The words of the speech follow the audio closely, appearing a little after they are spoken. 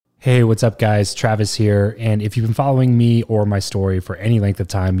Hey, what's up, guys? Travis here. And if you've been following me or my story for any length of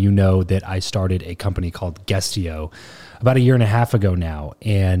time, you know that I started a company called Guestio about a year and a half ago now.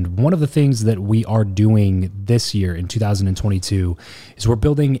 And one of the things that we are doing this year in 2022 is we're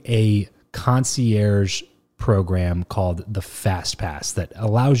building a concierge program called the Fast Pass that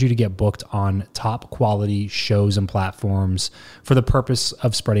allows you to get booked on top quality shows and platforms for the purpose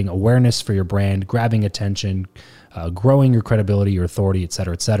of spreading awareness for your brand, grabbing attention, growing your credibility, your authority, et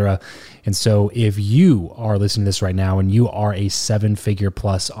cetera, et cetera. And so if you are listening to this right now and you are a 7-figure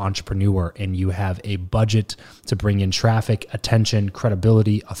plus entrepreneur and you have a budget to bring in traffic, attention,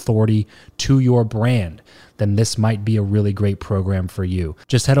 credibility, authority to your brand, then this might be a really great program for you.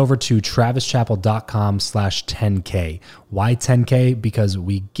 Just head over to travischappell.com/10K. Why 10K? Because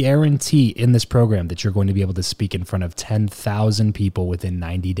we guarantee in this program that you're going to be able to speak in front of 10,000 people within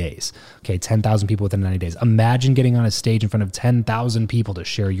 90 days. Okay, 10,000 people within 90 days. Imagine getting on a stage in front of 10,000 people to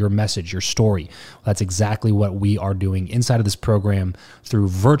share your message, your story. Well, that's exactly what we are doing inside of this program through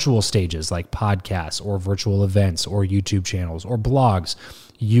virtual stages like podcasts or virtual events or YouTube channels or blogs.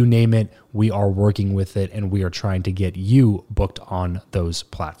 You name it, we are working with it, and we are trying to get you booked on those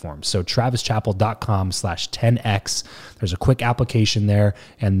platforms. So travischappell.com/10X. There's a quick application there,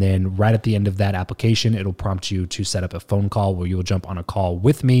 and then right at the end of that application, it'll prompt you to set up a phone call where you'll jump on a call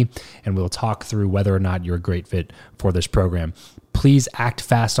with me, and we'll talk through whether or not you're a great fit for this program. Please act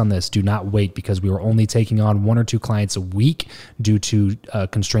fast on this. Do not wait, because we are only taking on 1 or 2 clients a week due to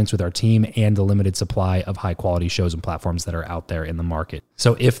constraints with our team and the limited supply of high quality shows and platforms that are out there in the market.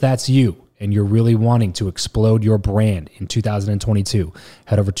 So if that's you and you're really wanting to explode your brand in 2022,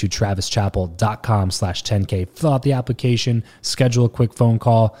 head over to travischappell.com/10K, fill out the application, schedule a quick phone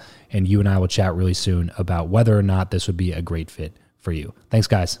call, and you and I will chat really soon about whether or not this would be a great fit for you. Thanks,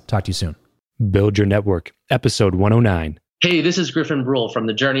 guys. Talk to you soon. Build Your Network, episode 109. Hey, this is Griffin Bruehl from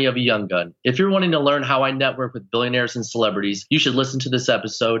The Journey of a Young Gun. If you're wanting to learn how I network with billionaires and celebrities, you should listen to this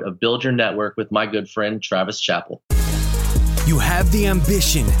episode of Build Your Network with my good friend, Travis Chappell. You have the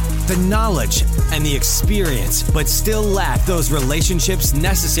ambition, the knowledge, and the experience, but still lack those relationships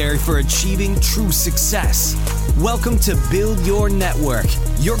necessary for achieving true success. Welcome to Build Your Network,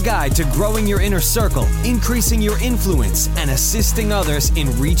 your guide to growing your inner circle, increasing your influence, and assisting others in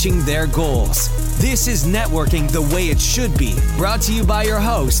reaching their goals. This is networking the way it should be. Brought to you by your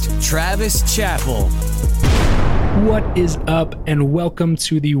host, Travis Chappell. What is up, and welcome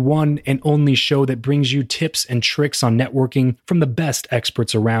to the one and only show that brings you tips and tricks on networking from the best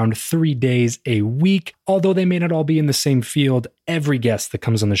experts around 3 days a week. Although they may not all be in the same field, every guest that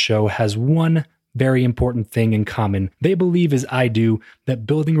comes on the show has one very important thing in common. They believe, as I do, that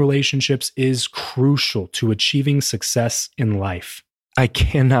building relationships is crucial to achieving success in life. I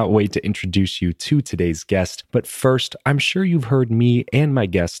cannot wait to introduce you to today's guest, but first, I'm sure you've heard me and my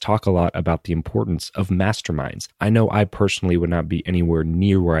guests talk a lot about the importance of masterminds. I know I personally would not be anywhere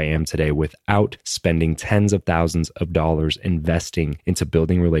near where I am today without spending tens of thousands of dollars investing into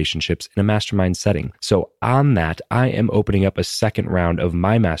building relationships in a mastermind setting. So on that, I am opening up a second round of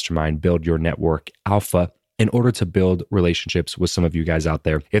my mastermind, Build Your Network Alpha, in order to build relationships with some of you guys out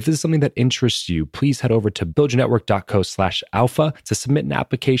there. If this is something that interests you, please head over to buildyournetwork.co/alpha to submit an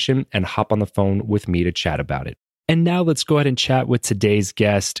application and hop on the phone with me to chat about it. And now let's go ahead and chat with today's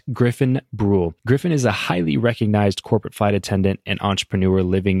guest, Griffin Bruehl. Griffin is a highly recognized corporate flight attendant and entrepreneur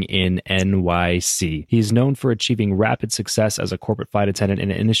living in NYC. He is known for achieving rapid success as a corporate flight attendant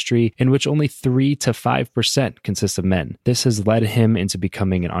in an industry in which only 3 to 5% consists of men. This has led him into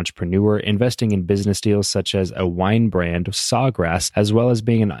becoming an entrepreneur, investing in business deals such as a wine brand, Sawgrass, as well as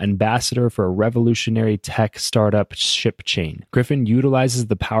being an ambassador for a revolutionary tech startup ship chain. Griffin utilizes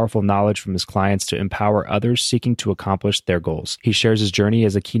the powerful knowledge from his clients to empower others seeking to accomplish their goals. He shares his journey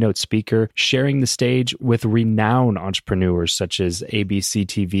as a keynote speaker, sharing the stage with renowned entrepreneurs such as ABC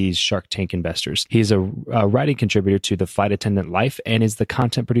TV's Shark Tank investors. He is a writing contributor to The Flight Attendant Life and is the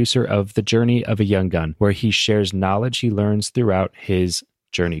content producer of The Journey of a Young Gun, where he shares knowledge he learns throughout his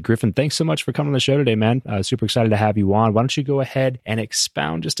journey. Griffin, thanks so much for coming on the show today, man. Super excited to have you on. Why don't you go ahead and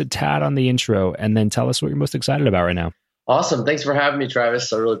expound just a tad on the intro and then tell us what you're most excited about right now? Awesome. Thanks for having me,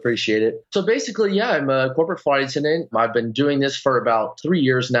 Travis. I really appreciate it. So basically, yeah, I'm a corporate flight attendant. I've been doing this for about 3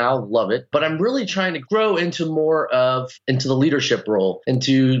 years now. Love it. But I'm really trying to grow into the leadership role,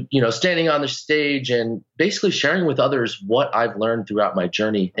 into, standing on the stage and basically sharing with others what I've learned throughout my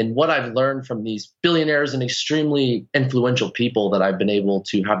journey and what I've learned from these billionaires and extremely influential people that I've been able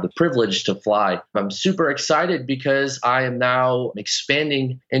to have the privilege to fly. I'm super excited because I am now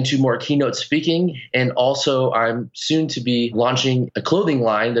expanding into more keynote speaking, and also I'm soon to to be launching a clothing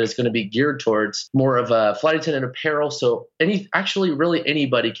line that is going to be geared towards more of a flight attendant apparel. So really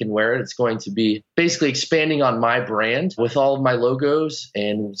anybody can wear it. It's going to be basically expanding on my brand with all of my logos,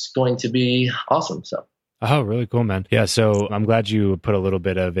 and it's going to be awesome. So. Oh, really cool, man. Yeah, so I'm glad you put a little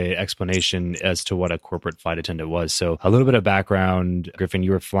bit of an explanation as to what a corporate flight attendant was. So a little bit of background, Griffin, you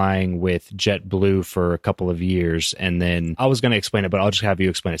were flying with JetBlue for a couple of years, and then I was going to explain it, but I'll just have you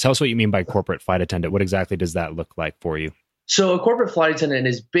explain it. Tell us what you mean by corporate flight attendant. What exactly does that look like for you? So a corporate flight attendant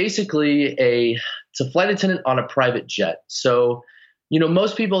is basically it's a flight attendant on a private jet. So,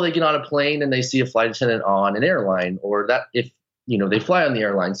 most people, they get on a plane and they see a flight attendant on an airline, or that if they fly on the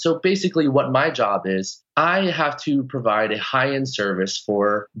airline. So basically what my job is, I have to provide a high-end service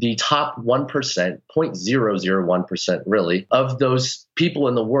for the top 1%, 0.001% really, of those people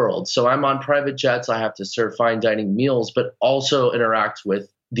in the world. So I'm on private jets. I have to serve fine dining meals, but also interact with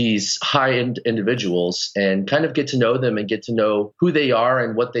these high-end individuals and kind of get to know them and get to know who they are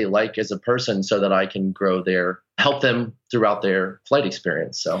and what they like as a person so that I can help them throughout their flight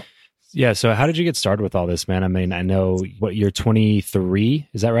experience. So. Yeah. So how did you get started with all this, man? I mean, I know you're 23.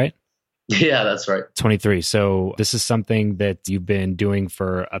 Is that right? Yeah, that's right. 23. So this is something that you've been doing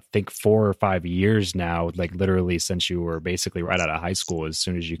for, I think, 4 or 5 years now, like literally since you were basically right out of high school. As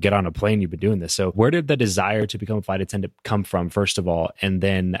soon as you get on a plane, you've been doing this. So where did the desire to become a flight attendant come from, first of all? And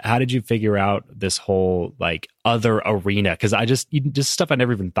then how did you figure out this whole other arena? Because just stuff I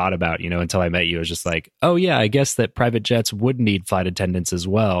never even thought about, until I met you. It was just like, oh yeah, I guess that private jets would need flight attendants as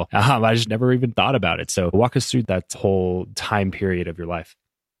well. I just never even thought about it. So walk us through that whole time period of your life.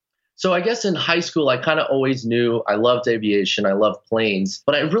 So I guess in high school, I kind of always knew I loved aviation. I loved planes,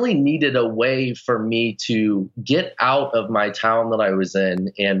 but I really needed a way for me to get out of my town that I was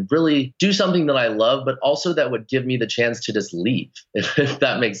in and really do something that I love, but also that would give me the chance to just leave, if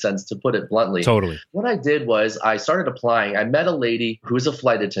that makes sense, to put it bluntly. Totally. What I did was I started applying. I met a lady who was a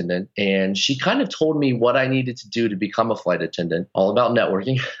flight attendant, and she kind of told me what I needed to do to become a flight attendant, all about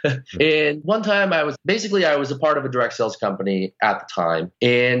networking. And one time I was a part of a direct sales company at the time,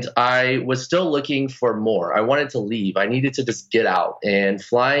 and I was still looking for more. I wanted to leave. I needed to just get out. And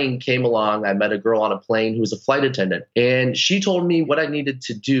flying came along. I met a girl on a plane who was a flight attendant. And she told me what I needed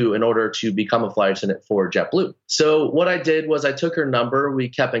to do in order to become a flight attendant for JetBlue. So what I did was I took her number. We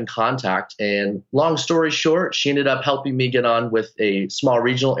kept in contact. And long story short, she ended up helping me get on with a small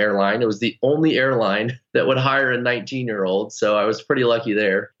regional airline. It was the only airline that would hire a 19-year-old. So I was pretty lucky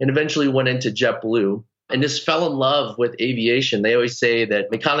there. And eventually went into JetBlue. And just fell in love with aviation. They always say that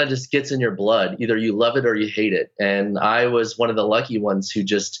it kind of just gets in your blood. Either you love it or you hate it. And I was one of the lucky ones who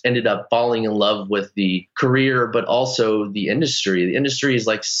just ended up falling in love with the career, but also the industry. The industry is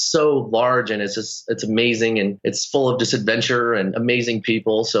so large, and it's amazing, and it's full of just adventure and amazing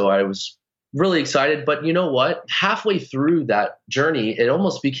people. So I was really excited. But you know what? Halfway through that journey, it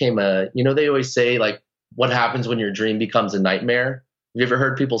almost became they always say what happens when your dream becomes a nightmare. Have you ever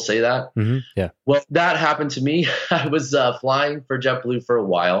heard people say that? Mm-hmm. Yeah. Well, that happened to me. I was flying for JetBlue for a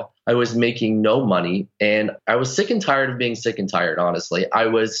while. I was making no money, and I was sick and tired of being sick and tired, honestly. I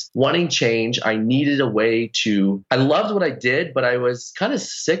was wanting change. I needed a way I loved what I did, but I was kind of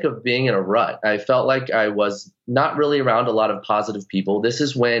sick of being in a rut. I felt like I was not really around a lot of positive people. This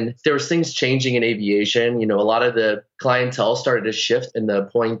is when there was things changing in aviation. A lot of the clientele started to shift in the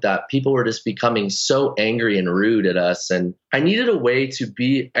point that people were just becoming so angry and rude at us. And I needed a way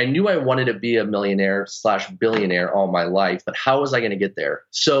I knew I wanted to be a millionaire/billionaire all my life, but how was I going to get there?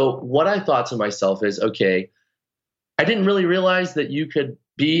 So what I thought to myself is, okay, I didn't really realize that you could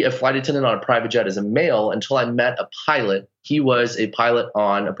be a flight attendant on a private jet as a male until I met a pilot. He was a pilot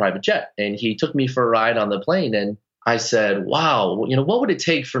on a private jet, and he took me for a ride on the plane. And I said, wow, what would it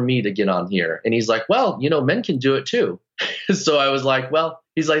take for me to get on here? And he's like, well, men can do it too. So I was like, well,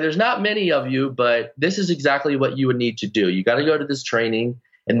 he's like, there's not many of you, but this is exactly what you would need to do. You got to go to this training,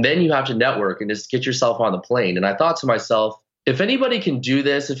 and then you have to network and just get yourself on the plane. And I thought to myself, if anybody can do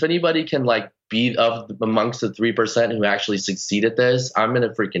this, if anybody can be amongst the 3% who actually succeed at this, I'm going to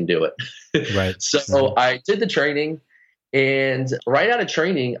freaking do it. Right. So I did the training, and right out of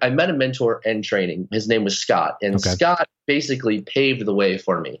training, I met a mentor in training. His name was Scott, and Scott basically paved the way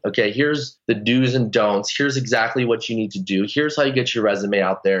for me. Okay, here's the do's and don'ts. Here's exactly what you need to do. Here's how you get your resume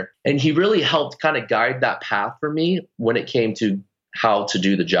out there. And he really helped kind of guide that path for me when it came to how to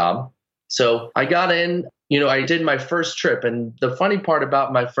do the job. So I got in. I did my first trip. And the funny part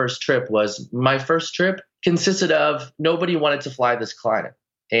about my first trip was my first trip consisted of nobody wanted to fly this client.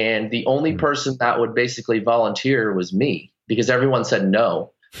 And the only person that would basically volunteer was me, because everyone said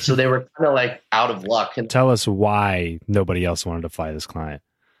no. So they were kind of out of luck. And tell us why nobody else wanted to fly this client.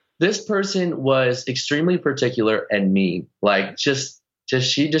 This person was extremely particular and mean. Like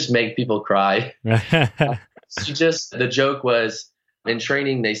she just made people cry. The joke was, in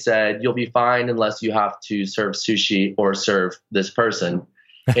training, they said, you'll be fine unless you have to serve sushi or serve this person.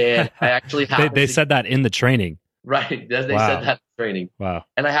 And I actually they said that in the training. Right. They Wow. said that in training. Wow.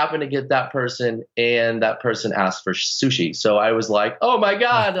 And I happened to get that person, and that person asked for sushi. So I was like, oh my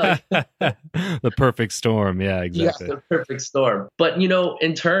God. The perfect storm. Yeah, exactly. Yeah, the perfect storm. But,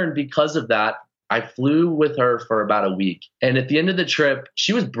 in turn, because of that, I flew with her for about a week. And at the end of the trip,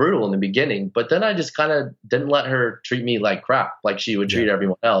 she was brutal in the beginning, but then I just kind of didn't let her treat me like crap, like she would treat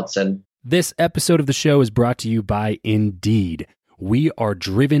everyone else. And this episode of the show is brought to you by Indeed. We are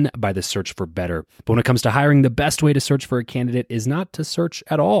driven by the search for better. But when it comes to hiring, the best way to search for a candidate is not to search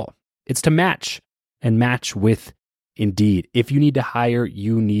at all. It's to match, and match with Indeed. If you need to hire,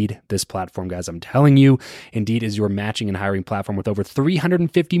 you need this platform, guys. I'm telling you, Indeed is your matching and hiring platform with over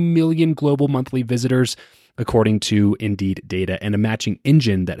 350 million global monthly visitors, according to Indeed data, and a matching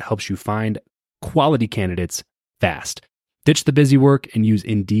engine that helps you find quality candidates fast. Ditch the busy work and use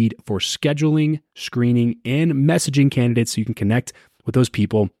Indeed for scheduling, screening, and messaging candidates so you can connect with those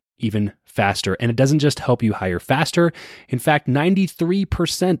people even faster. And it doesn't just help you hire faster. In fact,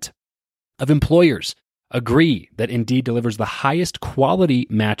 93% of employers agree that Indeed delivers the highest quality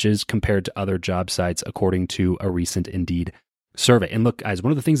matches compared to other job sites, according to a recent Indeed survey. And look, guys,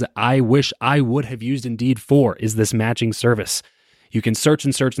 one of the things that I wish I would have used Indeed for is this matching service. You can search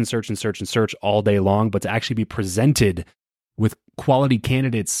and search and search and search and search all day long, but to actually be presented with quality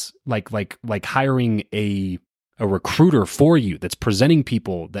candidates, like hiring a recruiter for you that's presenting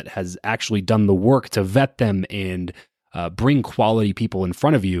people that has actually done the work to vet them and bring quality people in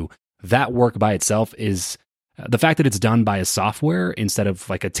front of you, that work by itself is the fact that it's done by a software instead of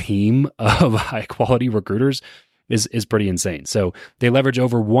like a team of high quality recruiters is pretty insane. So they leverage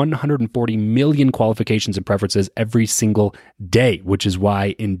over 140 million qualifications and preferences every single day, which is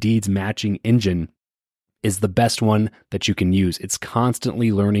why Indeed's matching engine is the best one that you can use. It's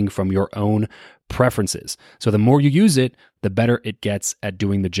constantly learning from your own preferences. So the more you use it, the better it gets at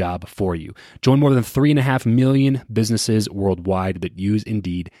doing the job for you. Join more than 3.5 million businesses worldwide that use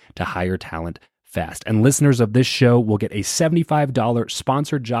Indeed to hire talent fast. And listeners of this show will get a $75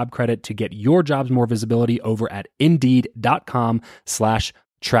 sponsored job credit to get your jobs more visibility over at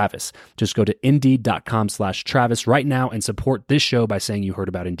Indeed.com/Travis. Just go to Indeed.com/Travis right now and support this show by saying you heard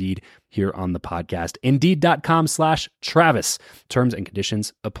about Indeed here on the podcast. Indeed.com/Travis. Terms and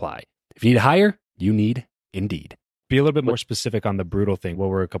conditions apply. If you need to hire, you need Indeed. Be a little bit more specific on the Bruehl thing. What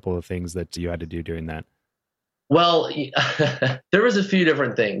were a couple of things that you had to do during that? Well, there was a few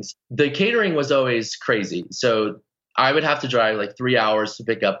different things. The catering was always crazy. So I would have to drive like 3 hours to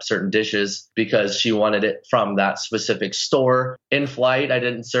pick up certain dishes because she wanted it from that specific store. In flight, I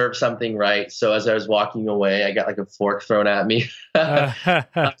didn't serve something right. So as I was walking away, I got like a fork thrown at me.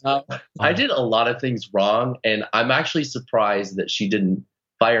 I did a lot of things wrong. And I'm actually surprised that she didn't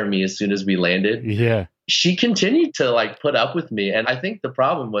fire me as soon as we landed. Yeah. She continued to like put up with me. And I think the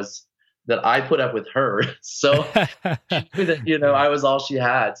problem was that I put up with her. So she knew that, I was all she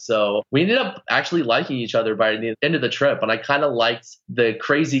had. So we ended up actually liking each other by the end of the trip. And I kind of liked the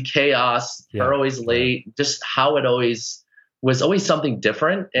crazy chaos, her always late, just how it always was always something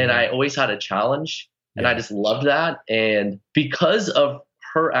different. And I always had a challenge and I just loved that. And because of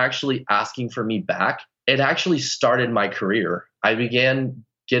her actually asking for me back, it actually started my career. I began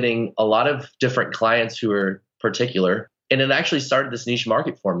getting a lot of different clients who were particular. And it actually started this niche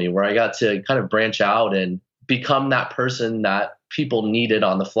market for me where I got to kind of branch out and become that person that people needed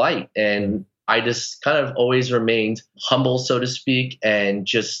on the flight. And I just kind of always remained humble, so to speak, and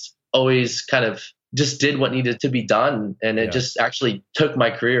just always kind of just did what needed to be done. And it just actually took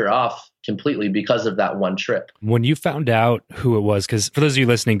my career off completely because of that one trip. When you found out who it was, because for those of you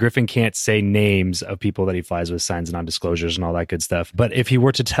listening, Griffin can't say names of people that he flies with, signs non-disclosures and all that good stuff. But if he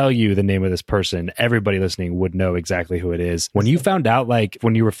were to tell you the name of this person, everybody listening would know exactly who it is. When you found out, like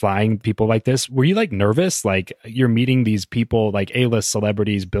when you were flying people like this, were you like nervous? Like you're meeting these people, like A-list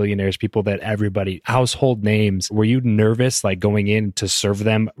celebrities, billionaires, people that everybody, household names. Were you nervous like going in to serve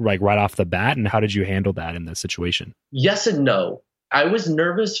them like right off the bat? And how did you handle that in this situation? Yes and no. I was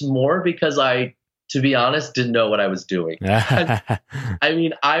nervous more because I, to be honest, didn't know what I was doing. I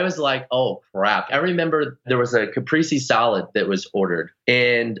mean, I was like, oh, crap. I remember there was a caprese salad that was ordered,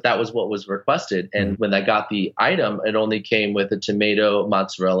 and that was what was requested. And when I got the item, it only came with a tomato,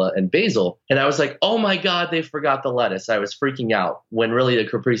 mozzarella, and basil. And I was like, oh, my God, they forgot the lettuce. I was freaking out when really the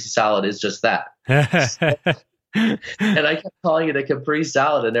caprese salad is just that. And I kept calling it a Capri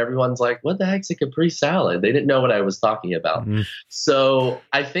salad, and everyone's like, what the heck's a Capri salad? They didn't know what I was talking about. So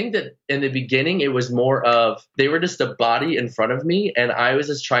I think that in the beginning, it was more of they were just a body in front of me, and I was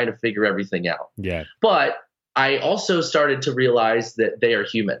just trying to figure everything out. Yeah. But I also started to realize that they are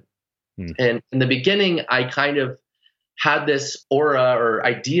human. And in the beginning, I kind of had this aura or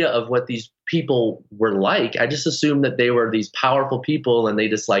idea of what these people were like. I just assumed that they were these powerful people, and they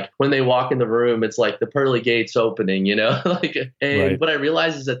just like, when they walk in the room, it's like the pearly gates opening, and what I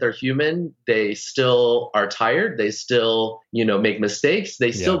realized is that they're human. They still are tired. They still, make mistakes.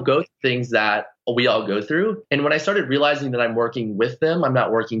 They still go through things that we all go through. And when I started realizing that I'm working with them, I'm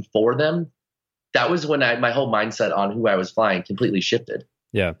not working for them, that was when my whole mindset on who I was flying completely shifted.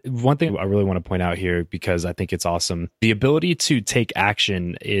 Yeah. One thing I really want to point out here, because I think it's awesome. The ability to take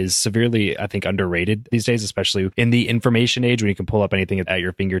action is severely, I think, underrated these days, especially in the information age when you can pull up anything at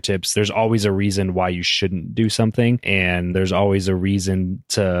your fingertips. There's always a reason why you shouldn't do something. And there's always a reason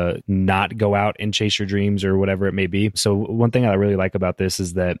to not go out and chase your dreams or whatever it may be. So one thing I really like about this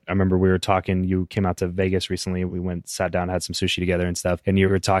is that I remember we were talking, you came out to Vegas recently. We went, sat down, had some sushi together and stuff. And you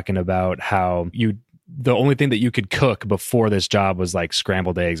were talking about how the only thing that you could cook before this job was like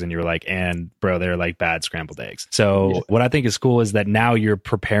scrambled eggs. And you're like, and bro, they're like bad scrambled eggs. So what I think is cool is that now you're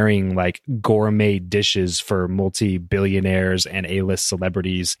preparing like gourmet dishes for multi-billionaires and A-list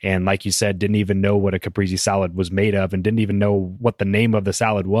celebrities. And like you said, didn't even know what a caprese salad was made of and didn't even know what the name of the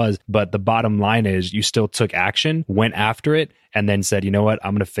salad was. But the bottom line is you still took action, went after it, and then said, you know what,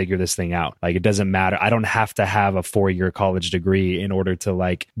 I'm going to figure this thing out. Like, it doesn't matter. I don't have to have a 4-year college degree in order to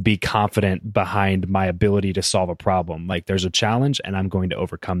like be confident behind my ability to solve a problem. Like, there's a challenge and I'm going to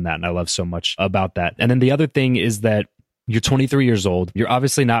overcome that. And I love so much about that. And then the other thing is that you're 23 years old. You're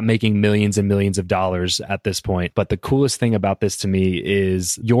obviously not making millions and millions of dollars at this point. But the coolest thing about this to me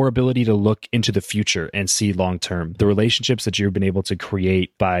is your ability to look into the future and see long term. The relationships that you've been able to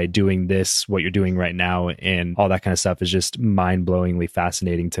create by doing this, what you're doing right now, and all that kind of stuff is just mind-blowingly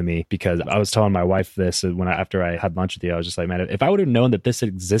fascinating to me. Because I was telling my wife this after I had lunch with you, I was just like, man, if I would have known that this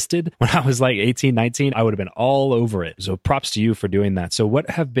existed when I was like 18, 19, I would have been all over it. So props to you for doing that. So what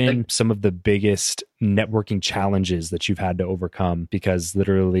have been some of the biggest networking challenges that you've had to overcome? Because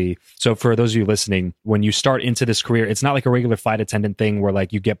literally, so for those of you listening, when you start into this career, it's not like a regular flight attendant thing where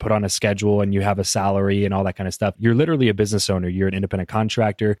like you get put on a schedule and you have a salary and all that kind of stuff. You're literally a business owner. You're an independent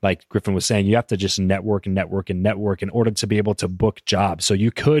contractor. Like Griffin was saying, you have to just network and network and network in order to be able to book jobs. So you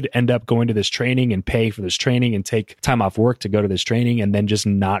could end up going to this training and pay for this training and take time off work to go to this training and then just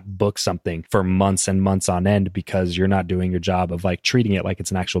not book something for months and months on end because you're not doing your job of like treating it like it's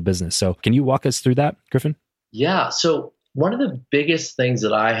an actual business. So can you walk us through that, Griffin? Yeah. So one of the biggest things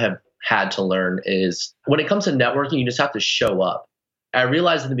that I have had to learn is when it comes to networking, you just have to show up. I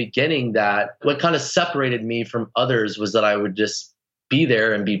realized in the beginning that what kind of separated me from others was that I would just be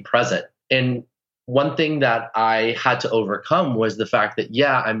there and be present. And one thing that I had to overcome was the fact that,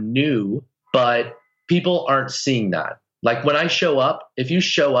 I'm new, but people aren't seeing that. Like when I show up, if you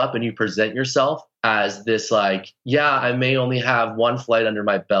show up and you present yourself as this like, I may only have one flight under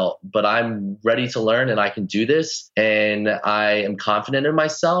my belt, but I'm ready to learn and I can do this and I am confident in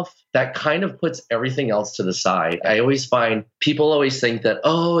myself, that kind of puts everything else to the side. I always find people always think that,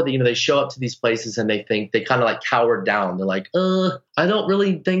 they show up to these places and they think they kind of like cower down. They're like, I don't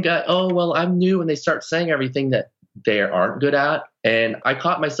really think I'm new. And they start saying everything that they aren't good at. And I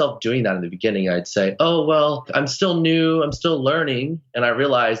caught myself doing that in the beginning. I'd say, I'm still new. I'm still learning. And I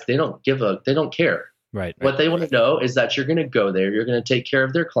realized they don't care. Right. What they want to know is that you're going to go there. You're going to take care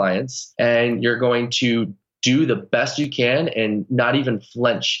of their clients and you're going to do the best you can and not even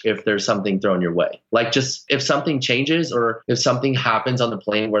flinch if there's something thrown your way. Like just if something changes or if something happens on the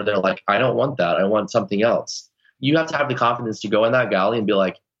plane where they're like, I don't want that. I want something else. You have to have the confidence to go in that galley and be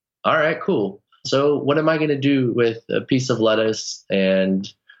like, all right, cool. So what am I going to do with a piece of lettuce and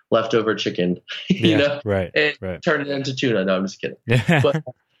leftover chicken, Right. Turn it into tuna? No, I'm just kidding.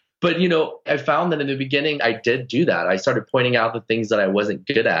 But I found that in the beginning, I did do that. I started pointing out the things that I wasn't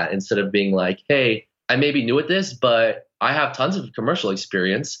good at instead of being like, hey, I may be new at this, but I have tons of commercial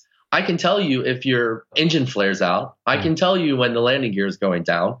experience. I can tell you if your engine flares out. I can tell you when the landing gear is going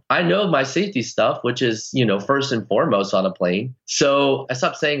down. I know my safety stuff, which is, first and foremost on a plane. So I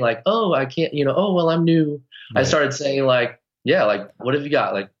stopped saying like, I can't, I'm new. Right. I started saying like, what have you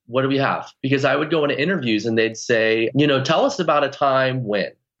got? Like, what do we have? Because I would go into interviews and they'd say, tell us about a time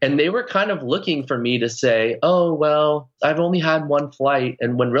when. And they were kind of looking for me to say, I've only had one flight.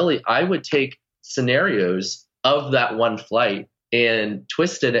 And when really I would take scenarios of that one flight and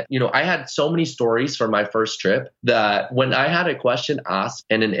twisted it. I had so many stories from my first trip that when I had a question asked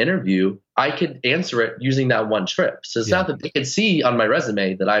in an interview, I could answer it using that one trip. So it's not that they could see on my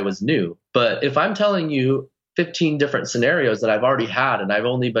resume that I was new, but if I'm telling you 15 different scenarios that I've already had and I've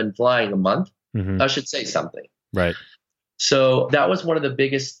only been flying a month, I should say something. Right. So that was one of the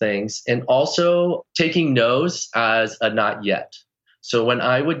biggest things. And also taking no's as a not yet. So when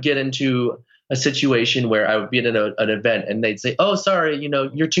I would get into a situation where I would be at an event and they'd say, oh, sorry,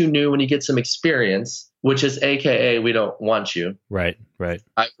 you're too new when you get some experience, which is AKA, we don't want you. Right.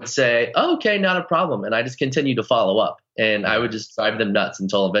 I would say, oh, okay, not a problem. And I just continue to follow up. And I would just drive them nuts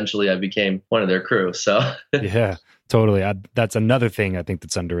until eventually I became one of their crew. So yeah. Totally. That's another thing I think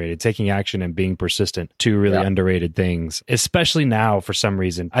that's underrated. Taking action and being persistent, two really underrated things, especially now for some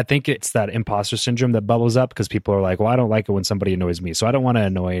reason. I think it's that imposter syndrome that bubbles up because people are like, well, I don't like it when somebody annoys me, so I don't want to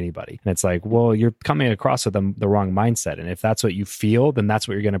annoy anybody. And it's like, well, you're coming across with the wrong mindset. And if that's what you feel, then that's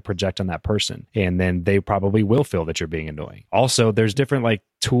what you're going to project on that person. And then they probably will feel that you're being annoying. Also, there's different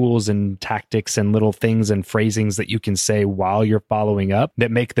tools and tactics and little things and phrasings that you can say while you're following up that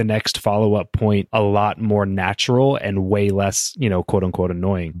make the next follow-up point a lot more natural and way less, quote unquote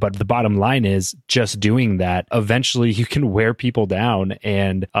annoying. But the bottom line is just doing that, eventually you can wear people down,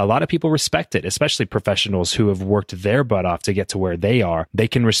 and a lot of people respect it, especially professionals who have worked their butt off to get to where they are. They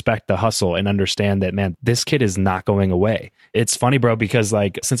can respect the hustle and understand that, man, this kid is not going away. It's funny, bro, because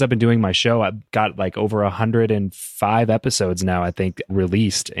since I've been doing my show, I've got over 105 episodes now, I think,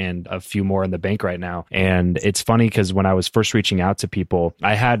 released, and a few more in the bank right now. And it's funny because when I was first reaching out to people,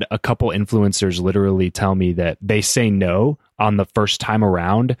 I had a couple influencers literally tell me that they say no on the first time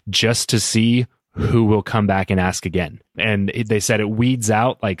around just to see who will come back and ask again. And they said it weeds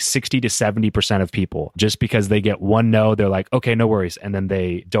out 60 to 70% of people. Just because they get one no, they're like, okay, no worries. And then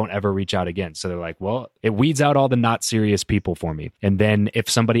they don't ever reach out again. So they're like, well, it weeds out all the not serious people for me. And then if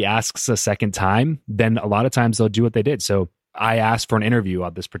somebody asks a second time, then a lot of times they'll do what they did. So I asked for an interview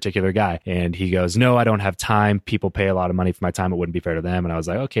of this particular guy, and he goes, no, I don't have time. People pay a lot of money for my time. It wouldn't be fair to them. And I was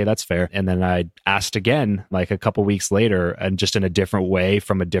like, okay, that's fair. And then I asked again, a couple weeks later, and just in a different way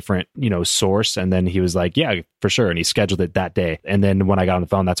from a different, source. And then he was like, yeah, for sure. And he scheduled it that day. And then when I got on the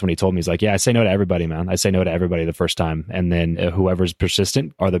phone, that's when he told me, he's like, yeah, I say no to everybody, man. I say no to everybody the first time. And then whoever's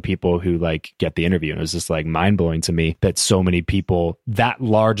persistent are the people who get the interview. And it was just mind blowing to me that so many people, that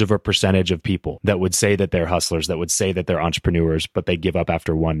large of a percentage of people that would say that they're hustlers, that would say that they're entrepreneurs, but they give up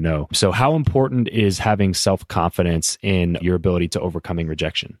after one no. So how important is having self-confidence in your ability to overcoming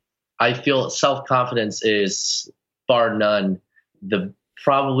rejection? I feel self-confidence is bar none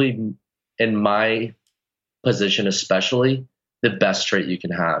probably in my position, especially the best trait you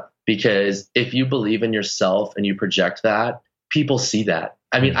can have. Because if you believe in yourself and you project that, people see that.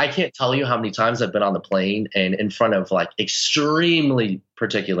 I mean, I can't tell you how many times I've been on the plane and in front of extremely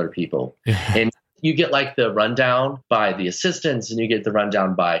particular people. And you get the rundown by the assistants, and you get the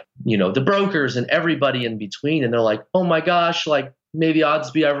rundown by, the brokers and everybody in between. And they're like, oh my gosh, may the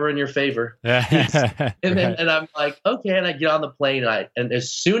odds be ever in your favor. And I'm like, okay. And I get on the plane, and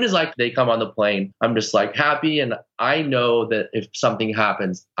as soon as they come on the plane, I'm just happy. And I know that if something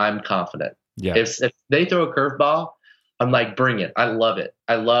happens, I'm confident. Yeah. If they throw a curveball, I'm like, bring it. I love it.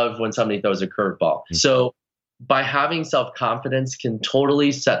 I love when somebody throws a curveball. Mm-hmm. So by having self-confidence can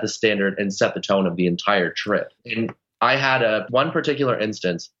totally set the standard and set the tone of the entire trip. And I had one particular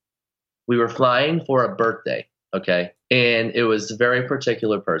instance. We were flying for a birthday, okay? And it was a very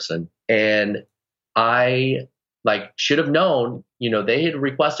particular person. And I should have known, they had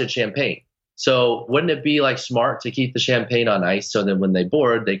requested champagne. So wouldn't it be smart to keep the champagne on ice so that when they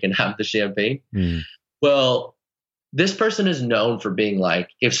board, they can have the champagne? Mm. Well, this person is known for being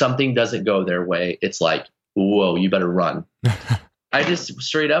if something doesn't go their way, it's whoa, you better run. I just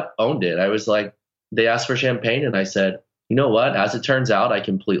straight up owned it. I was they asked for champagne, and I said, you know what? As it turns out, I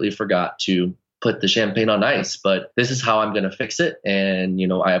completely forgot to put the champagne on ice, but this is how I'm going to fix it. And,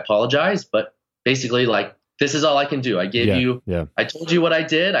 I apologize, but basically this is all I can do. I gave you, I told you what I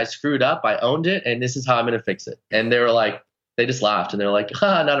did. I screwed up. I owned it. And this is how I'm going to fix it. And they were they just laughed, and they're like,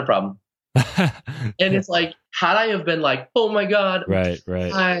 not a problem. And it's had I have been oh my God, right.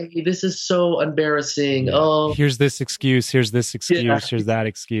 This is so embarrassing. Yeah. Oh, here's this excuse. Here's that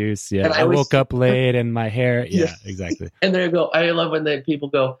excuse. Yeah. I woke up late and my hair. Yeah, exactly. And there you go. I love when people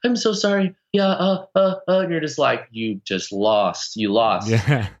go, I'm so sorry. Yeah. And you're just you just lost. You lost.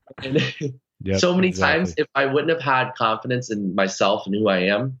 Yeah. And so many times, if I wouldn't have had confidence in myself and who I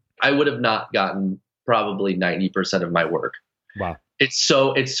am, I would have not gotten probably 90% of my work. Wow. It's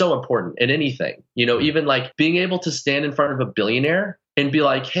so important in anything, even being able to stand in front of a billionaire and be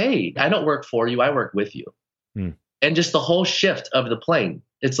hey, I don't work for you. I work with you. And just the whole shift of the plane.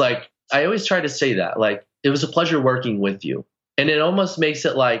 It's like, I always try to say that, like, it was a pleasure working with you. And it almost makes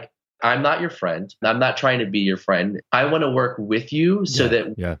it like, I'm not your friend. I'm not trying to be your friend. I want to work with you so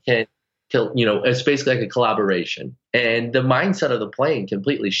that we can, it's basically like a collaboration. And the mindset of the plane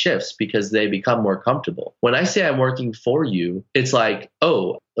completely shifts because they become more comfortable. When I say I'm working for you, it's like,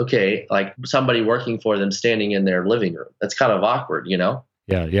 oh, okay, like somebody working for them standing in their living room. That's kind of awkward,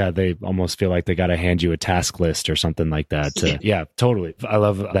 Yeah. They almost feel like they got to hand you a task list or something like that. Yeah, totally. I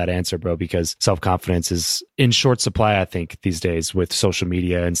love that answer, bro, because self-confidence is in short supply, I think, these days with social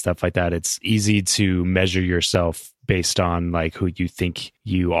media and stuff like that. It's easy to measure yourself based on like who you think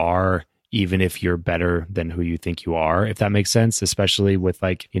you are, even if you're better than who you think you are, if that makes sense, especially with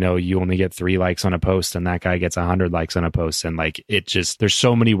like, you only get 3 likes on a post and that guy gets 100 likes on a post. And like, there's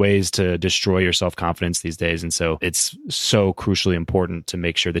so many ways to destroy your self-confidence these days. And so it's so crucially important to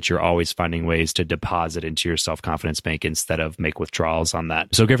make sure that you're always finding ways to deposit into your self-confidence bank instead of make withdrawals on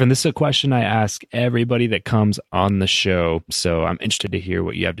that. So Griffin, this is a question I ask everybody that comes on the show. So I'm interested to hear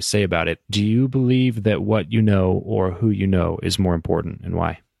what you have to say about it. Do you believe that what you know or who you know is more important, and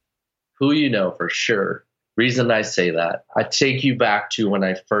why? Who you know for sure. Reason I say that, I take you back to when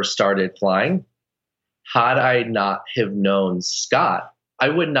I first started flying. Had I not have known Scott, I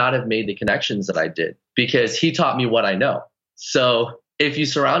would not have made the connections that I did because he taught me what I know. So if you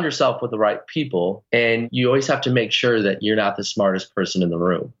surround yourself with the right people, and you always have to make sure that you're not the smartest person in the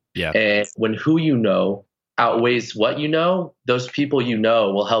room. Yeah. And when who you know outweighs what you know, those people you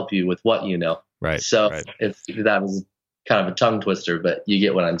know will help you with what you know. Right. So if that was kind of a tongue twister, but you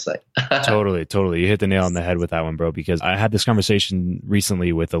get what I'm saying. Totally. You hit the nail on the head with that one, bro, because I had this conversation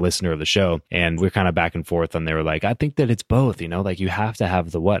recently with a listener of the show, and we're kind of back and forth, and they were like, I think that it's both, like you have to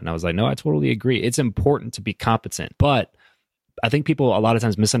have the what. And I was like, no, I totally agree. It's important to be competent, but I think people a lot of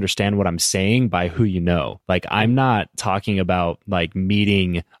times misunderstand what I'm saying by who you know. Like, I'm not talking about like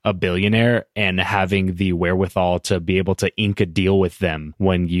meeting a billionaire and having the wherewithal to be able to ink a deal with them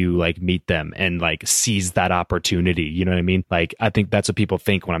when you like meet them and like seize that opportunity. You know what I mean? Like, I think that's what people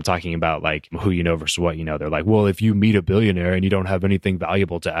think when I'm talking about like who you know versus what you know. They're like, well, if you meet a billionaire and you don't have anything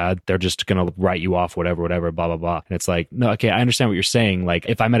valuable to add, they're just going to write you off, whatever, blah, blah, blah. And it's like, no, okay, I understand what you're saying. Like,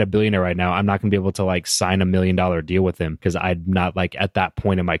 if I met a billionaire right now, I'm not going to be able to like sign $1 million deal with him because I'm not like at that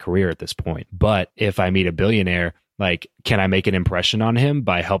point in my career at this point. But if I meet a billionaire, like, can I make an impression on him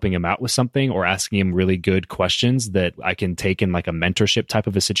by helping him out with something or asking him really good questions that I can take in like a mentorship type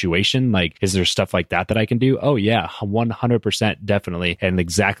of a situation? Like, is there stuff like that I can do? Oh yeah, 100% definitely. And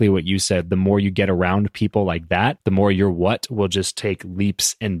exactly what you said, the more you get around people like that, the more your what will just take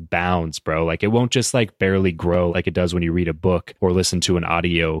leaps and bounds, bro. Like, it won't just like barely grow like it does when you read a book or listen to an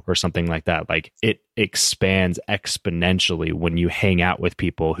audio or something like that. Like, it expands exponentially when you hang out with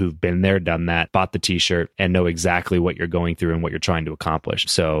people who've been there, done that, bought the t-shirt, and know exactly what you're going through and what you're trying to accomplish.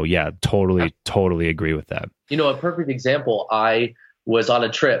 So yeah, totally agree with that. A perfect example, I was on a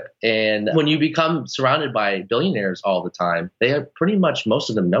trip, and when you become surrounded by billionaires all the time, they are pretty much, most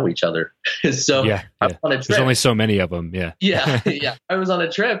of them know each other. So yeah. I was on a trip. There's only so many of them. Yeah. Yeah. I was on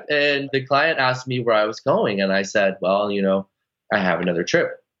a trip, and the client asked me where I was going, and I said, well, I have another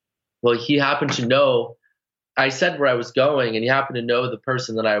trip. Well, he happened to know, I said where I was going, and he happened to know the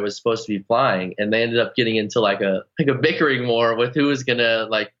person that I was supposed to be flying. And they ended up getting into like a bickering war with who was going to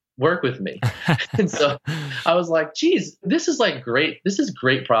like work with me. And so I was like, geez, this is like great. This is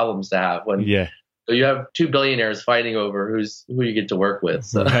great problems to have when you have 2 billionaires fighting over who you get to work with.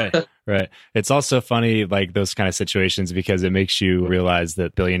 So. Right. It's also funny, like those kind of situations, because it makes you realize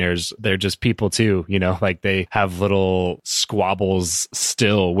that billionaires, they're just people too, like they have little squabbles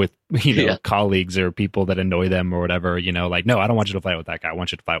still with, colleagues or people that annoy them or whatever, like, no, I don't want you to fly with that guy. I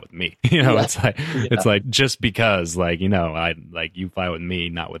want you to fly with me. It's like, just because like, I like you fly with me,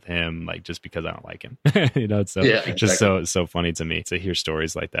 not with him, like just because I don't like him, it's exactly. Just so funny to me to hear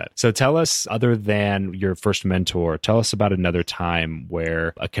stories like that. So tell us, other than your first mentor, tell us about another time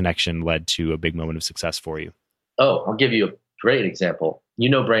where a connection led to a big moment of success for you. Oh, I'll give you a great example.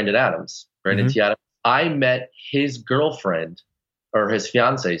 Brandon Adams, T. Adams. I met his girlfriend, or his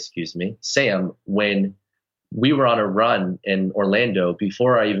fiance, Sam, when we were on a run in Orlando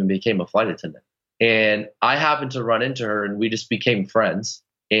before I even became a flight attendant. And I happened to run into her, and we just became friends.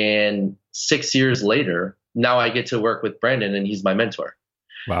 And 6 years later, now I get to work with Brandon, and he's my mentor.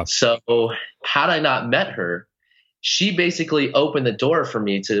 Wow. So had I not met her, she basically opened the door for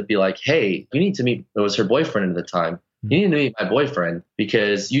me to be like, hey, you need to meet, it was her boyfriend at the time. You need to meet my boyfriend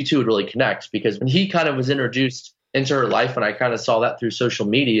because you two would really connect. Because when he kind of was introduced into her life, and I kind of saw that through social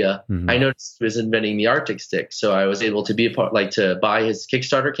media, I noticed he was inventing the Arctic stick. So I was able to be a part, like to buy his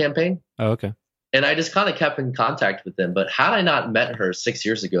Kickstarter campaign. Oh, okay. And I just kind of kept in contact with them. But had I not met her 6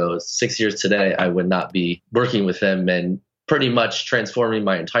 years ago, 6 years today, I would not be working with them and pretty much transforming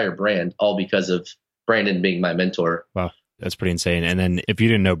my entire brand, all because of Brandon being my mentor. Wow. That's pretty insane. And then if you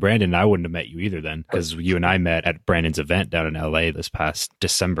didn't know Brandon, I wouldn't have met you either then, because you and I met at Brandon's event down in LA this past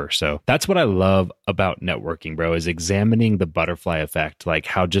December. So that's what I love about networking, bro, is examining the butterfly effect, like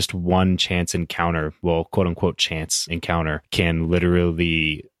how just one chance encounter, well, quote unquote chance encounter, can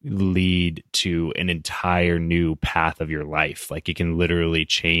literally lead to an entire new path of your life. Like it can literally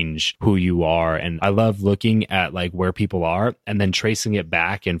change who you are. And I love looking at like where people are and then tracing it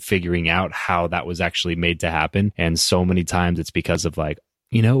back and figuring out how that was actually made to happen. And so many times it's because of like,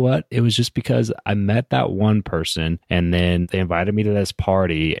 you know what? It was just because I met that one person and then they invited me to this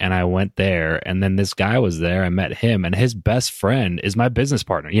party and I went there and then this guy was there. I met him and his best friend is my business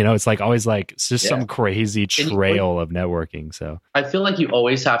partner. You know, it's like always like it's just some crazy trail of networking. So I feel like you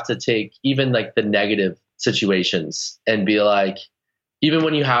always have to take even like the negative situations and be like, even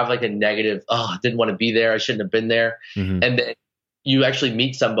when you have like a negative, I didn't want to be there, I shouldn't have been there. And then you actually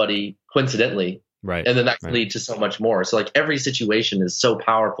meet somebody coincidentally. Right. And then that can lead to so much more. So like every situation is so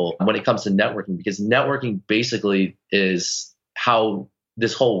powerful when it comes to networking, because networking basically is how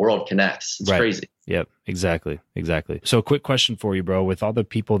this whole world connects. It's crazy. Yep, exactly. So a quick question for you, bro. With all the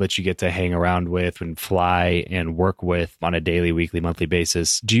people that you get to hang around with and fly and work with on a daily, weekly, monthly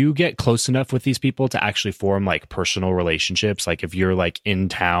basis, do you get close enough with these people to actually form like personal relationships? Like if you're like in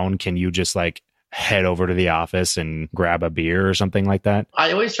town, can you just like head over to the office and grab a beer or something like that?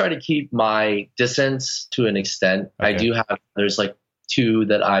 I always try to keep my distance to an extent. Okay. I do have, there's like two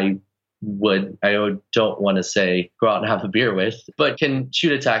that I don't want to say go out and have a beer with, but can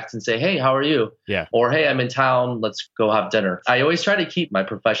shoot a text and say, hey, how are you? Yeah. Or, hey, I'm in town. Let's go have dinner. I always try to keep my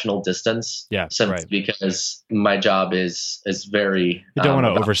professional distance. Yeah. Because my job is very. You don't want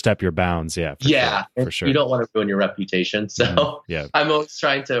to overstep your bounds. Yeah. For sure. You don't want to ruin your reputation. So I'm always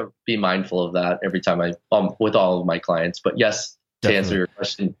trying to be mindful of that every time with all of my clients. But yes, to answer your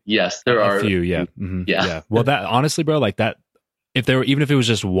question, yes, there are a few. Yeah. Mm-hmm. Yeah. Well, that honestly, bro, like that. Even if it was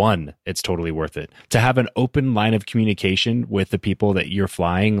just one, it's totally worth it. To have an open line of communication with the people that you're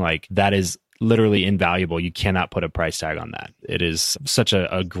flying, like that is literally invaluable. You cannot put a price tag on that. It is such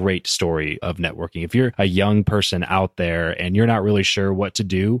a great story of networking. If you're a young person out there and you're not really sure what to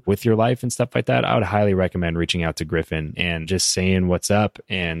do with your life and stuff like that, I would highly recommend reaching out to Griffin and just saying what's up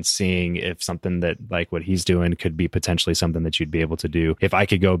and seeing if something that like what he's doing could be potentially something that you'd be able to do. If I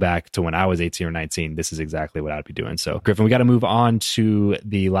could go back to when I was 18 or 19, this is exactly what I'd be doing. So Griffin, we got to move on to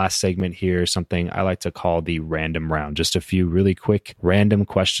the last segment here, something I like to call the random round. Just a few really quick random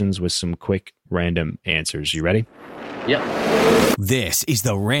questions with some quick random answers. You ready? Yep. This is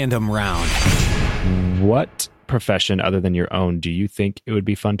the random round. What profession other than your own do you think it would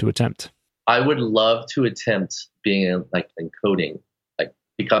be fun to attempt? I would love to attempt being in coding, like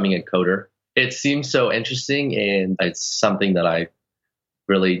becoming a coder. It seems so interesting and it's something that I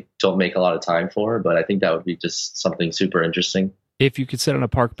really don't make a lot of time for, but I think that would be just something super interesting. If you could sit on a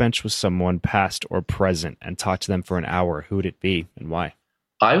park bench with someone past or present and talk to them for an hour, who would it be and why?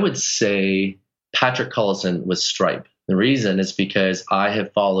 I would say Patrick Collison with Stripe. The reason is because I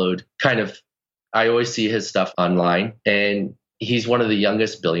have followed I always see his stuff online and he's one of the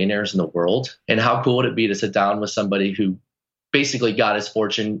youngest billionaires in the world. And how cool would it be to sit down with somebody who basically got his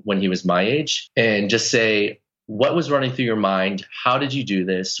fortune when he was my age and just say, what was running through your mind? How did you do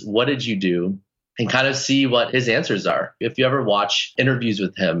this? What did you do? And kind of see what his answers are. If you ever watch interviews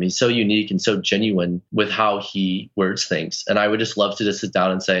with him, he's so unique and so genuine with how he words things. And I would just love to just sit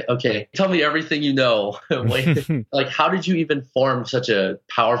down and say, okay, tell me everything you know. Like, how did you even form such a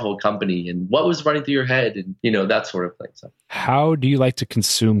powerful company? And what was running through your head? And, that sort of thing. So, how do you like to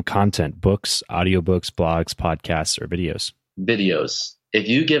consume content? Books, audiobooks, blogs, podcasts, or videos? Videos. If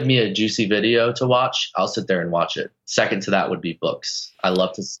you give me a juicy video to watch, I'll sit there and watch it. Second to that would be books. I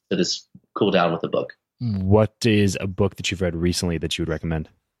love to just cool down with a book. What is a book that you've read recently that you would recommend?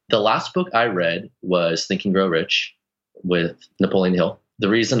 The last book I read was Think and Grow Rich with Napoleon Hill. The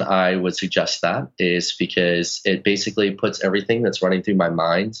reason I would suggest that is because it basically puts everything that's running through my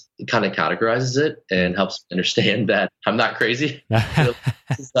mind, it kind of categorizes it and helps me understand that I'm not crazy.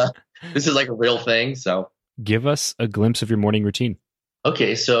 This is like a real thing. So give us a glimpse of your morning routine.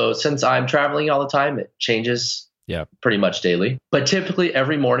 Okay, so since I'm traveling all the time, it changes pretty much daily. But typically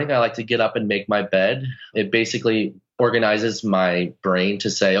every morning I like to get up and make my bed. It basically organizes my brain to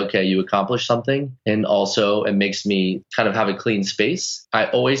say, okay, you accomplished something. And also it makes me kind of have a clean space. I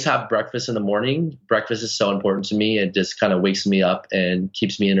always have breakfast in the morning. Breakfast is so important to me. It just kind of wakes me up and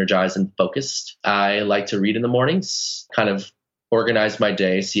keeps me energized and focused. I like to read in the mornings, kind of organize my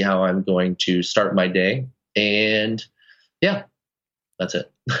day, see how I'm going to start my day. And yeah, that's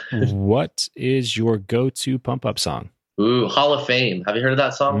it. What is your go-to pump-up song? Ooh, Hall of Fame. Have you heard of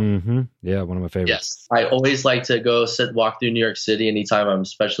that song? Mm-hmm. Yeah, one of my favorites. Yes. I always like to go walk through New York City anytime I'm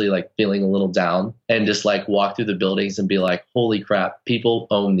especially like feeling a little down, and just like walk through the buildings and be like, holy crap, people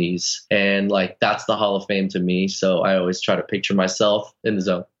own these. And like, that's the Hall of Fame to me. So I always try to picture myself in the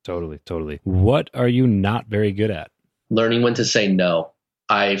zone. Totally. What are you not very good at? Learning when to say no.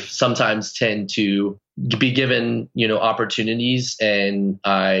 I sometimes tend to be given, opportunities, and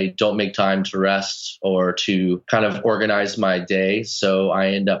I don't make time to rest or to kind of organize my day. So I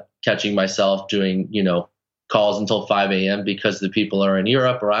end up catching myself doing, calls until 5 a.m. because the people are in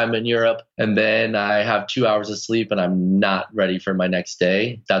Europe or I'm in Europe. And then I have 2 hours of sleep and I'm not ready for my next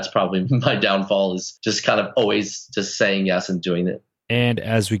day. That's probably my downfall, is just kind of always just saying yes and doing it. And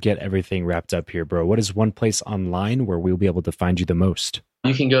as we get everything wrapped up here, bro, what is one place online where we'll be able to find you the most?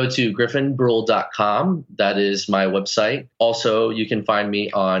 You can go to griffinbruehl.com. That is my website. Also, you can find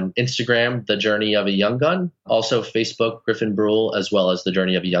me on Instagram, The Journey of a Young Gun. Also, Facebook, Griffin Bruehl, as well as The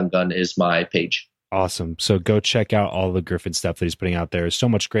Journey of a Young Gun is my page. Awesome. So go check out all the Griffin stuff that he's putting out there. So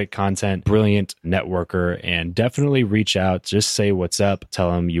much great content, brilliant networker, and definitely reach out. Just say what's up.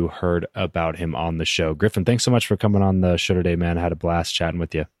 Tell him you heard about him on the show. Griffin, thanks so much for coming on the show today, man. I had a blast chatting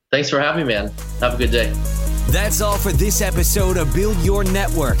with you. Thanks for having me, man. Have a good day. That's all for this episode of Build Your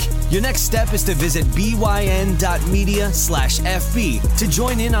Network. Your next step is to visit byn.media/FB to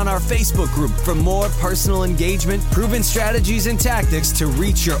join in on our Facebook group for more personal engagement, proven strategies, and tactics to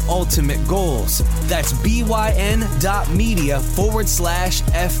reach your ultimate goals. That's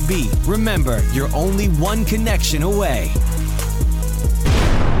byn.media/FB. Remember, you're only one connection away.